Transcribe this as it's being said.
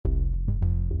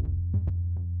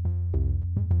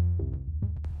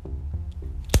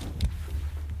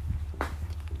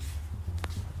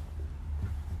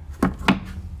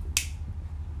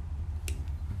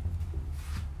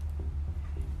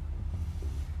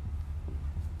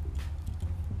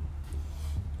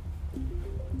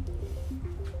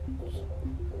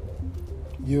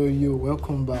Yo,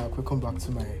 welcome back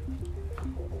to my.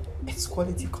 It's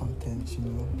quality content, you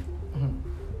know.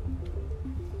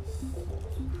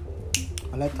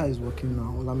 Aleta is working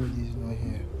now. Olamide is not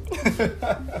here.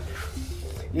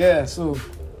 Yeah, so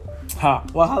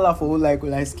wahala for all like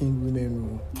light-skinned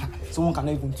women. Someone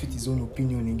cannot even tweet his own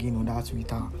opinion again on that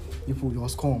Twitter. People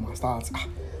just come and start.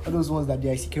 All those ones that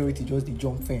their security just the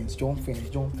jump fence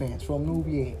from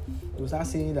nowhere. They start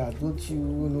saying that don't you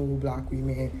know black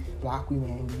women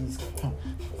this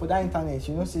for that internet,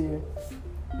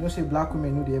 say black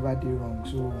women know they ever did wrong.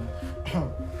 So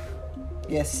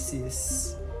yes,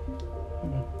 sis.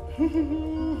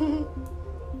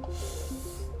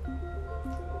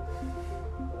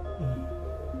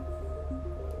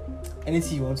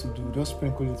 Anything you want to do, just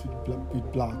sprinkle it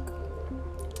with black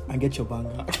and get your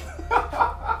banger.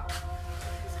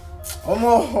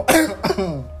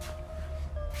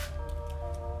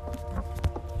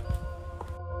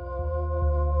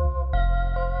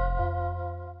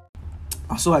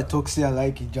 So I talk say I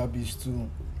like hijabis too.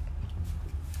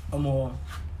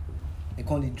 They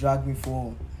can't drag me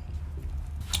for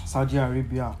Saudi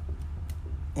Arabia,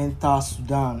 enter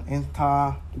Sudan,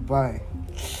 enter Dubai.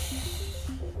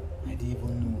 I didn't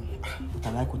even know, but I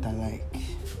like what I like.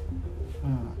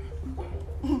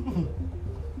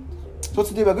 So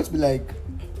today we're going to be like,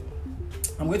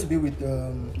 I'm going to be with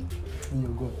In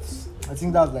Your Guts. I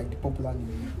think that's like the popular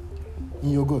name. In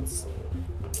Your Guts.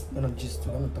 We're not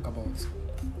talk about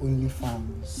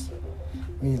OnlyFans.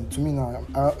 To me now,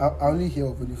 I only hear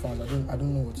of OnlyFans. I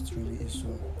don't know what it really is. So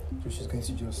she's going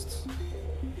to just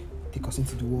take us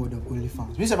into the world of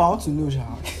OnlyFans. Which I want to know,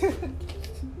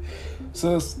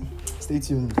 So stay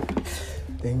tuned.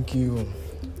 Thank you.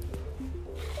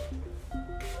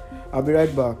 I'll be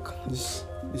right back. This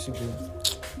will be.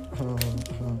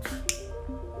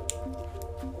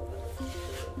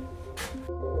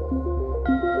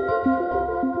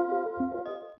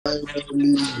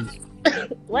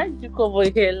 Why did you come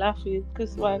on here laughing?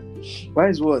 Because Why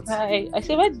is what? I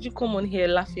said, why did you come on here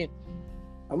laughing?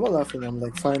 I'm not laughing. I'm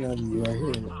like, finally, you are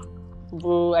here.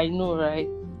 Bro, I know, right?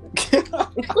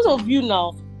 It's because of you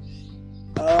now.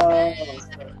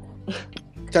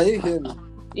 Can you hear me?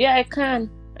 Yeah, I can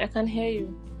hear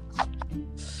you.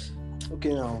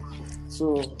 Okay, now.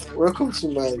 So, welcome to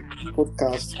my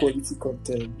podcast, Quality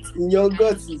Content. In Your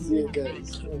Guts is here,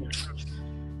 guys.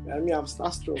 I mean, I'm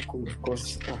starstruck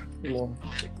because, you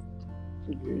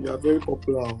are very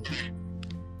popular.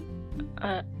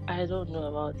 I don't know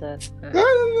about that. I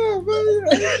don't know,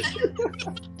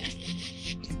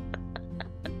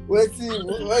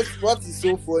 but what is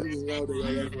so funny now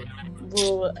that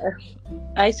Bro,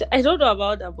 I don't know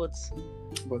about that, but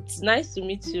it's nice to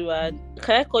meet you. And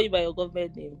can I call you by your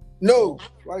government name? No.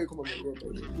 Why you come on my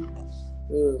government name?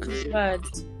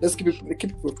 Let's keep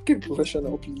it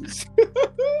professional, please.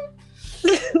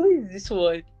 Who is this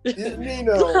one? It's me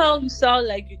now. Look how you sound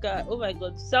like you can. Oh my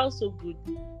god, you sound so good.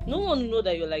 No one know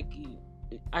that you're like.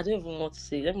 I don't even know what to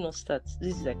say. Let me not start.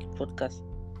 This is like a podcast.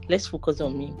 Let's focus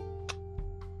on me.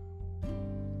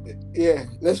 Yeah,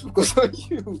 let's focus on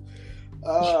you.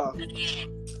 I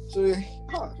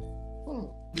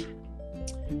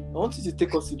want you to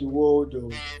take us to the world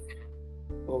of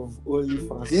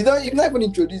OnlyFans. You've not even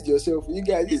introduced yourself. You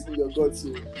guys, this is Your Guts.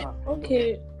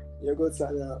 Okay. Your Guts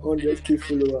are 100k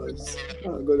followers.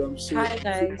 Oh my god, I'm so. Hi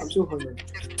guys. I'm so honored.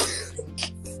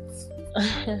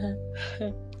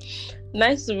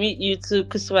 Nice to meet you too,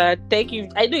 Kuswa. Thank you.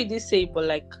 I know you didn't say, but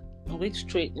like I'm going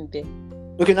straight in there.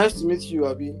 Okay, nice to meet you,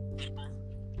 Abby.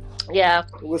 Yeah.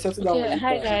 We'll settle down. Okay,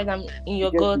 hi guys, I'm In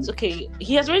Your Guts. Okay,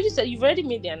 he has already said you've already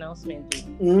made the announcement.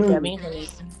 Okay, I'm being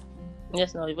honest.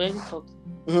 Yes, no, you've already talked.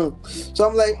 So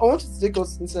I'm like, I want you to take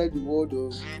us inside the world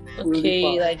of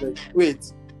okay, like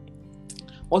wait.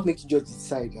 What makes you just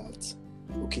decide that?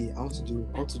 Okay, I want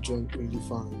to join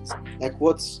OnlyFans. Like,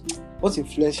 what's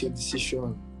influenced your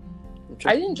decision?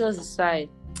 I didn't just decide.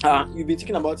 You've been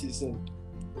thinking about it since.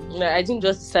 No, I didn't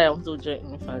just decide I want to join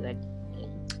OnlyFans. Like,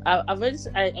 I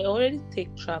already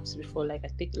take traps before. Like, I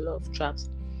take a lot of traps.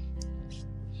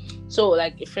 So,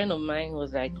 like, a friend of mine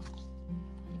was like,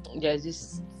 there's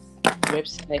this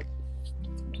website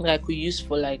that I could use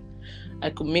for like, I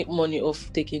could make money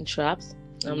off taking traps.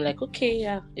 I'm like, okay,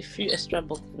 yeah, a few extra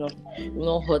bucks, not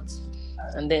hurt.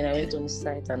 And then I went on the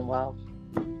site and wow,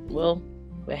 well,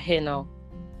 we're here now.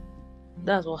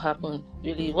 That's what happened.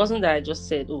 Really, it wasn't that I just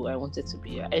said, oh, I wanted to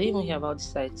be here. I didn't even hear about the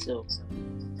site, so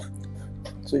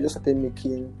you just started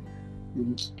making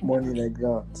money like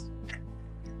that.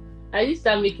 I didn't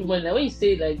start making money. Like, when you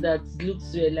say it like that, it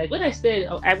looks weird. Like when I said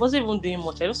I wasn't even doing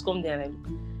much. I just come there and I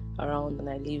look around and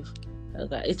I leave.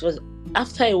 It was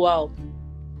after a while.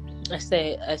 I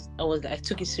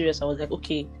took it serious. I was like,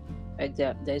 okay, like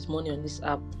there's money on this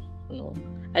app.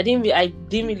 I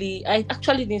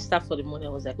actually didn't start for the money. I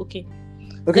was like, okay,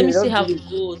 let me see how it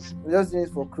goes. We just did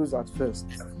it for cruise at first.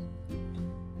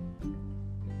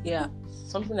 Yeah,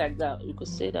 something like that. You could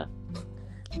say that.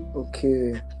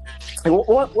 Okay.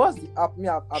 What's the app?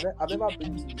 I've never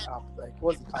been to the app. Like,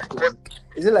 what's the app like?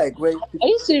 Is it like where? Are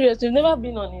you serious? You've never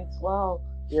been on it? Wow.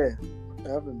 Yeah, I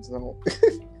haven't. No.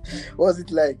 What's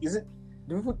it like? Is it?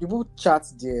 Do people chat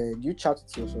there? Do you chat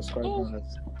with your subscribers?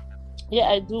 Yeah,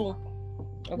 I do.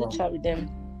 I do chat with them.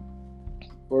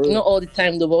 Really? Not all the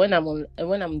time though, but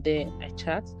when I'm there, I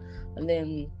chat, and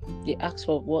then they ask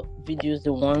for what videos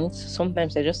they want.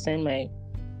 Sometimes I just send my,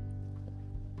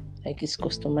 like, it's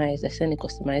customized. I send a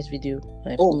customized video.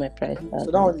 I put my price.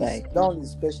 So that one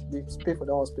is special. They pay for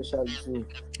that one specially too.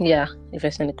 Yeah, if I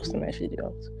send a customized video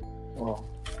out. Wow.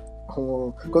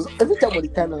 Because every time on the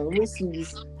time I always see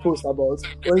this post about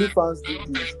OnlyFans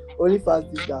did this,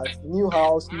 OnlyFans did that, new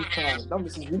house, new car. That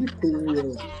means it's really paying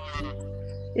well.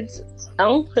 I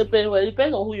don't pay well. It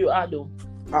depends on who you are though.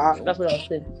 That's what I'm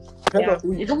saying.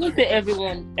 It doesn't pay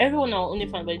everyone. Everyone are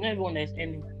OnlyFans, but it's not everyone that is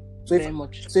earning very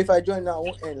much. So if I join now, I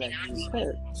won't earn like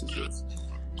this.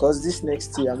 Because this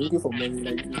next year I'm looking for money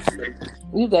like this.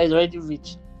 You guys already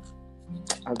rich.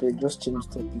 I beg, just change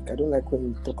the topic. I don't like when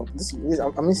you talk about this.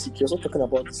 I'm insecure. Stop talking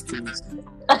about these things.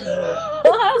 Are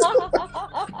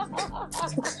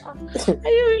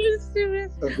you really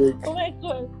serious? I beg. Oh my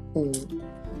god.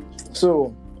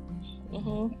 So,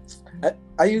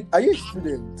 are you a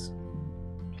student?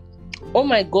 Oh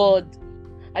my god,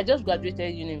 I just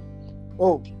graduated uni.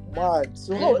 Oh, mad.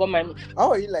 So how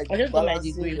are you like? I just got my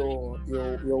degree.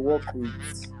 Your work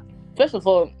with. First of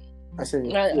all, I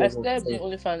started doing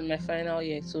OnlyFans in my final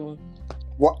year, so.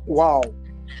 Wow,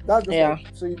 that's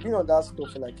just so you've been on that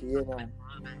stuff for like a year now.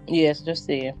 Yes, just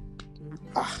a year.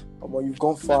 But you've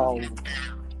gone far.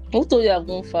 Who told you I've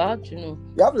gone far? How do you know?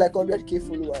 You have like 100k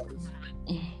followers.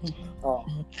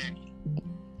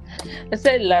 I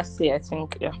said last year, I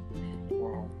think. Yeah.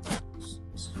 Wow,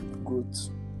 good.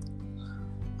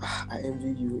 I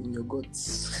envy you in your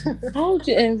guts. How would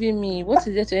you envy me? What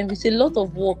is there to envy? It's a lot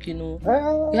of work, You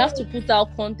have to put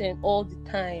out content all the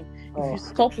time. If you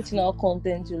stop putting out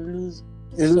content, you lose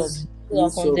subs. Put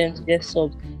out content to get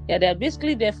subs. Yeah, they're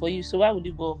basically there for you. So why would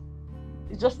you go?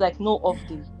 It's just like no off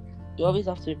day. You always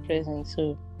have to be present.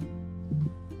 So.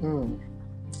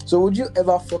 So would you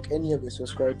ever fuck any of your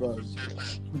subscribers?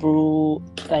 Bro,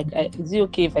 like, is it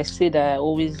okay if I say that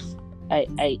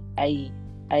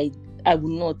I will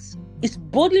not? It's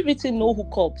boldly written no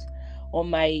hookups on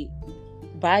my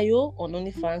bio on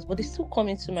OnlyFans, but they still come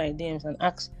into my DMs and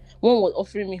ask. One was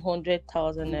offering me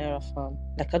 100,000 naira, fam.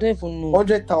 Like, I don't even know.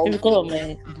 100,000? Because of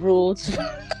my bros.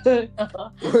 And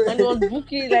it was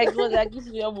booking, like, it was like, this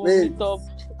is your movie top.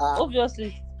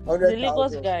 Obviously, the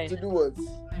Lagos guy. To do what?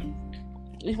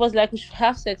 It was like, we should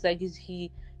have sex. Like, he's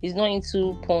not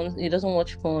into porn. He doesn't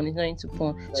watch porn. He's not into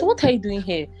porn. So what are you doing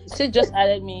here? He said just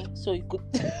added me so he could.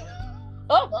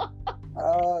 God.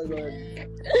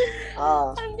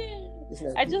 And then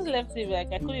I just left it.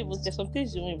 Like, I couldn't even say some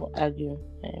things you won't even argue.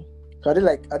 So are they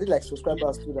like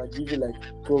subscribers too that give you like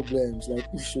problems? Like,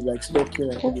 you should like stop you.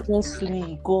 Like,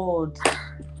 obviously, God.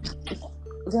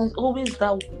 There's always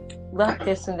that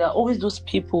person. There are always those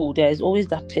people. There is always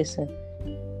that person.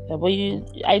 Yeah, but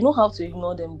I know how to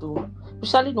ignore them though.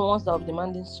 Especially the ones that are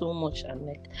demanding so much. And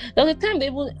like, there was a time they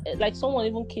even, like, someone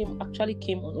even came on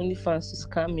OnlyFans to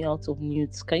scam me out of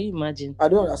nudes. Can you imagine? I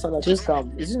don't understand that. Just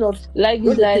scam. Is it not like,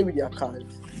 it's like with your card?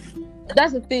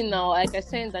 That's the thing now. Like, I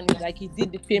sent and like he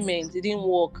did the payment, it didn't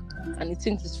work, and he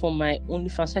thinks it's for my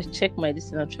OnlyFans. So I checked my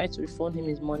this and I tried to refund him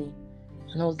his money,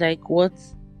 and I was like, what?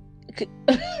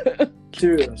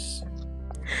 Serious?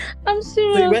 I'm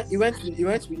serious. So he went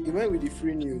with the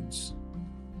free nudes.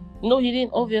 No, he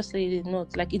didn't. Obviously, he did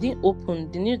not. Like, it didn't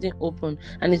open. The news didn't open,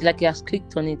 and it's like he has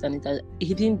clicked on it, and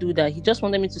he didn't do that. He just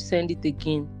wanted me to send it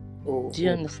again. Do you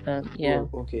understand? Yeah.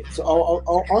 Okay. So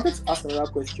I wanted to ask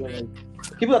another question.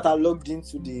 Like, people that are logged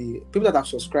into people that have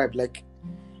subscribed, like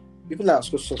people that are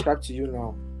subscribed to you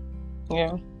now.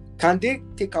 Yeah. Can they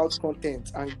take out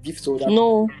content and give to that?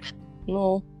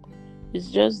 No.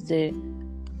 It's just there.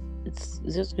 It's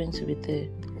just going to be there.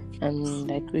 And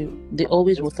like they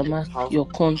always watermark your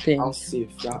content. How safe?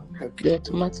 Yeah. Okay. They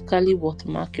automatically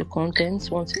watermark your contents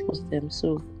once you post them.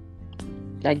 So,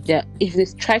 like, if they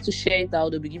try to share it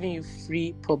out, they'll be giving you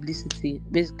free publicity.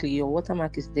 Basically, your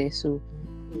watermark is there. So,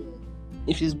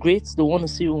 if it's great, they want to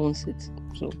see who owns it.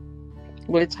 So,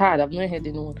 but it's hard. I've not heard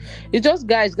anyone. It's just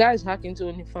guys hack into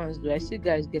OnlyFans. Do I see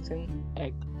guys getting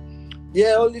like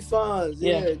Yeah, OnlyFans.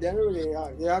 Yeah. Yeah, they don't really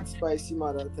they had spicy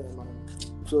man that time, man.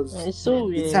 It was It's so the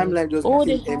weird. timeline just Oh,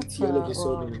 they became have empty all of a that.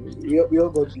 sudden. We all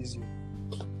got busy.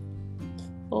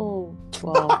 Oh,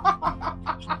 wow.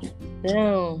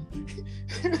 Damn.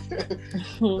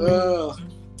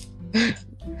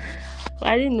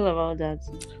 I didn't know about that.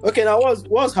 Okay, now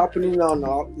what's happening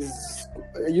now is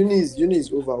uni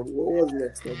is over. What was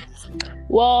next?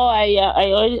 Well, I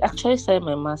already actually started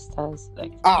my masters.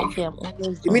 Like, okay, I'm almost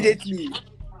done. Immediately.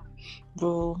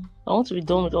 Bro, I want to be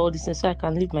done with all this things so I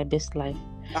can live my best life.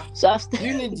 So after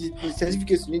you need the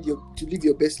certificates to live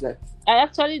your best life. I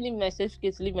actually need my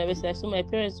certificate to live my best life, so my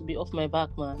parents will be off my back,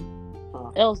 man.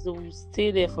 Else they will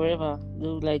stay there forever. They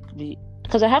will be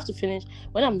because I have to finish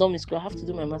when I'm done with school. I have to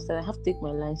do my master. I have to take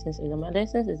my license exam. My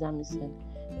license exam is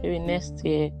maybe next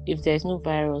year. If there is no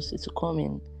virus, it will come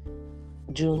in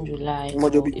June, July.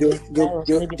 There'll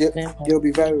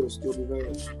be virus.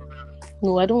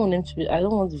 No, I don't want them to be. I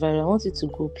don't want the virus. I want it to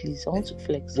go, please. I want to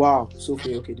flex. Wow. So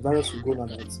okay. The virus will go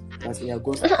now. That's in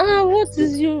August. What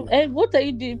is you? What are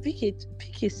you doing? Pick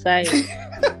a side.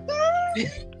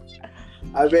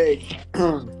 I beg.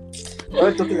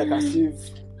 We're talking like as if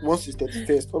once it's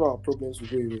 31st, all our problems will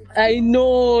go away. I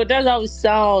know. That's how it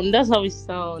sound. But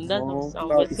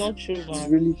it's not true, man. It's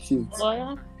really cute. Well,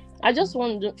 yeah. I just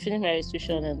want to finish my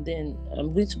registration and then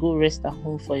I'm going to go rest at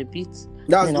home for a bit.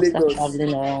 That's Lagos. Start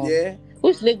traveling around. Yeah.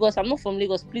 Who's Lagos? I'm not from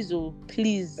Lagos.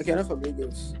 Please. Okay, I'm not from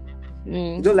Lagos.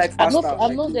 You don't like fast.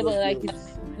 I'm not there, but like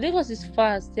Lagos is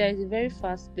fast. Yeah, it's a very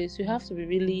fast place. You have to be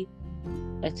really,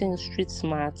 I think, street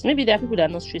smart. Maybe there are people that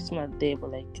are not street smart there,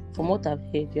 but like from what I've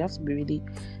heard, you have to be really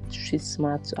street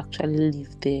smart to actually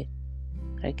live there.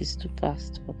 Like it's too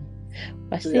fast for me.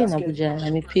 I stay in Abuja.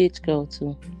 I'm a PH girl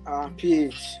too.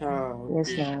 PH. Yes,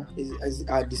 now. Is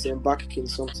disembarking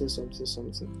something.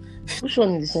 Which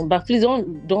one is disembark? Please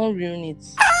don't ruin it.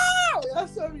 I'm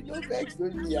sorry. No vex.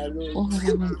 Don't be alone.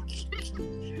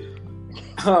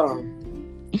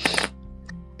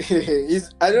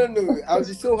 I don't know. I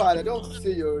was so hard. I don't want to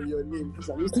say your name because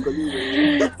I'm used to calling you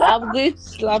your name. I'm going to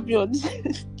slap you on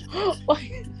this.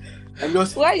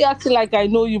 Why are you acting like I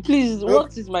know you? Please,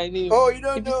 what is my name? Oh, you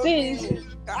don't know me.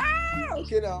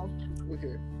 Okay now.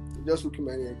 Okay. Just looking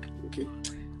my neck. Okay.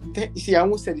 See, I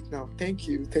almost said it now. Thank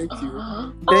you. Thank you,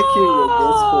 your guest,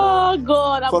 Oh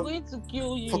God, I'm going to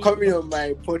kill you for coming on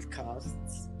my podcast.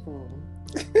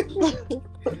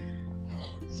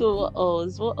 So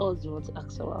what else do you want to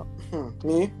ask about?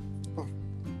 Me?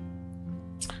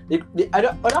 The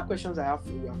other questions I have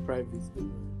for you are private.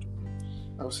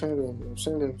 I'll send them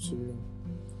to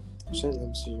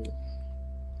you.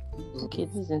 Okay,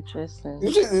 this is interesting.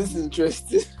 This is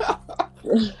interesting.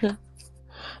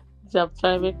 These are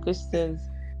private questions.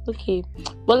 Okay,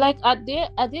 but like, are there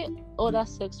other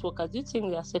sex workers? Do you think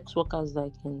there are sex workers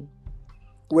like in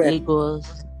Lagos,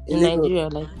 in Nigeria,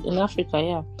 like in Africa?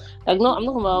 Yeah, like no, I'm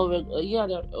not talking about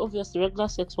there are obviously regular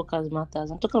sex workers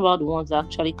matters. I'm talking about the ones that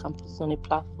actually can put it on a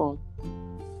platform.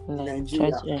 Like,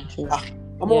 Nigeria.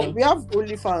 We have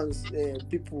OnlyFans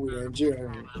people in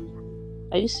Nigeria.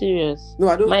 Are you serious? No,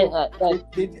 I don't.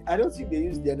 I don't think they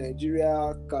use their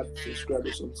Nigeria card to subscribe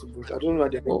or something. But I don't know how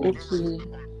they're okay.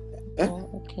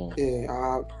 Okay.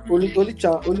 Yeah. Only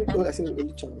chance.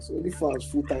 Only fans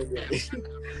full time.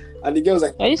 And the girls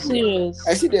like. Are you serious?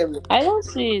 I see them. I don't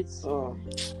see it.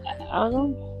 I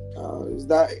don't. Is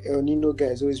that El Nino guy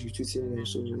is always retweeting them?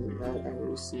 So I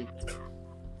don't see it.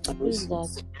 Who is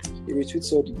that? He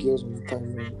retweets all the girls on the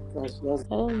time. That's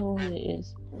I don't know who it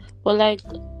is. But like,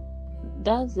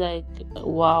 that's like,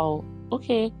 wow.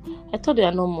 Okay. I thought they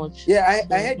are not much. Yeah,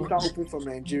 I heard you can't open from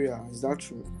Nigeria. Is that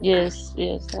true? Yes,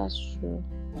 that's true.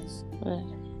 Yeah.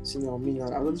 See now,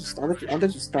 I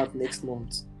wanted to start next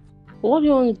month. What do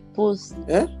you want to post?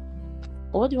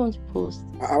 What do you want to post?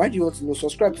 Why do you want to know?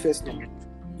 Subscribe first now.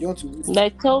 You want to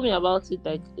like tell me about it,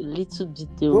 like little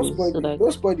details.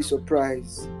 Don't spoil the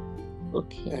surprise.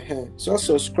 Okay. So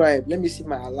subscribe. Let me see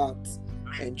my alert.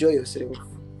 Enjoy yourself.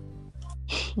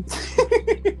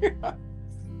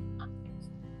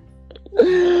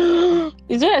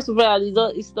 It's very surprised.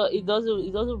 It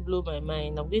doesn't blow my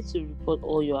mind. I'm going to report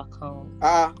all your accounts.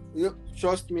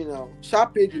 Trust me now. Shall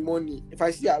pay the money. If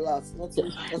I see alert,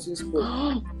 nothing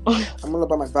spoil. I'm all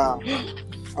about my bar.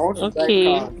 I want to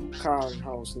buy car and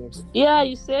house next. Yeah,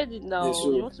 you said it now. Yeah,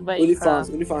 so you want to buy a car.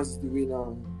 OnlyFans is the way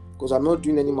now. Because I'm not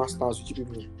doing any masters with you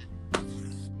people.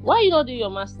 Why are you not doing your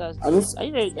masters? I know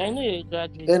you're a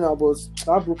graduate. Then I was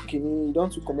that book Kenny, you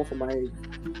don't come up for my head.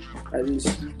 At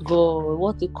least. God,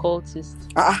 what a cultist.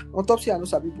 On top say I know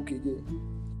Sabi book again.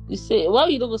 You say, well,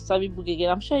 you don't go Sabi book again.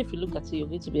 I'm sure if you look at it, you're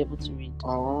going to be able to read.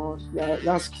 Oh,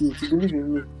 that's cute. You believe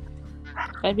in me.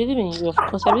 I believe in you, of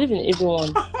course. I believe in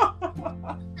everyone.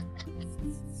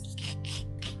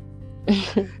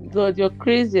 God, you're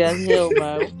crazy as hell,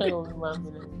 man. What kind of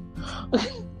woman?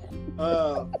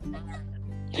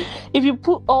 If you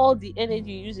put all the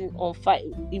energy you're using on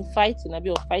fighting,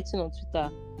 or fighting on Twitter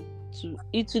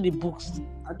into the books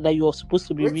that you're supposed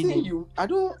to be reading. I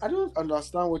don't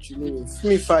understand what you mean.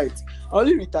 Me fight. I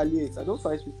only retaliate. I don't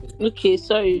fight people. Okay,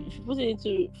 sorry. If you put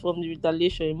it from the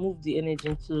retaliation, you move the energy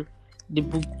into the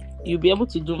book, you'll be able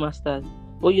to do masters.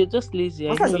 But you're just lazy.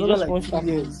 You just want 2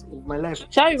 years of my life.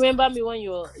 Shall you remember me when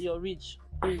you're rich,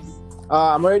 please?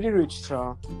 I'm already rich,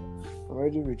 sir. I'm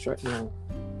already rich right now.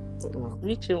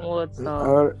 Rich in what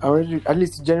now? Already, at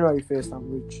least January 1st, I'm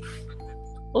rich.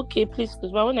 Okay, please,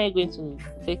 because when are you going to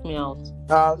take me out?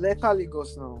 Later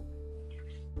Lagos now.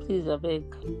 Please, I beg.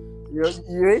 You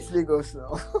hate Lagos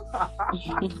now.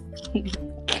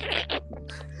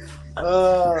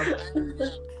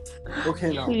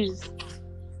 Okay now. Please.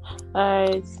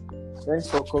 Alright. Thanks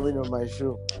for coming on my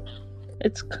show.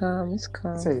 It's calm.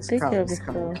 Take care of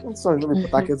yourself. It's not going to be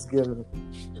packets together.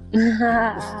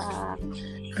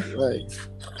 Right.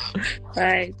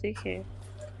 Bye. Take care.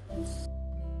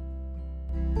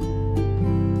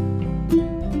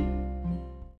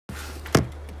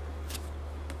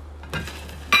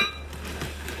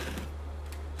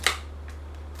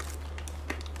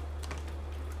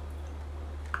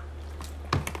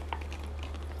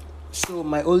 So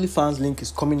my OnlyFans link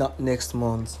is coming up next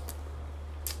month.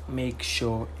 Make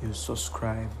sure you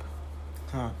subscribe.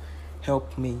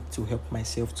 Help me to help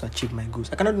myself to achieve my goals.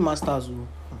 I cannot do masters.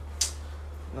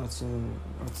 Nothing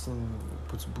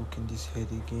put book in this head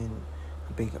again.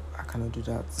 I cannot do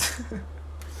that.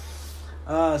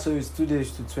 So it's 2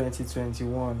 days to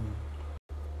 2021.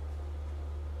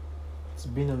 It's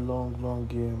been a long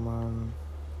year, man.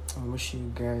 I'm wishing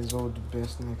you guys all the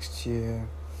best next year.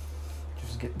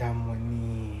 Just get that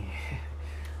money.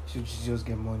 Just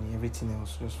get money. Everything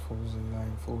else just falls in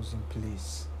line, falls in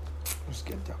place. Just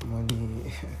get that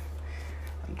money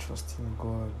and trust in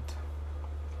God.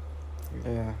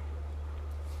 Yeah.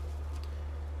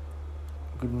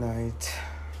 Good night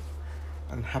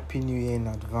and Happy New Year in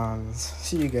advance.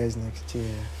 See you guys next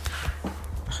year.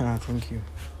 Thank you.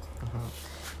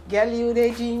 Girl, you the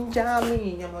ginger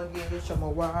me. I'm gonna give you some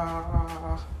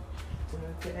more.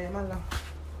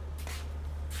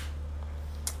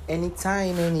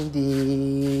 Anytime, any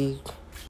day.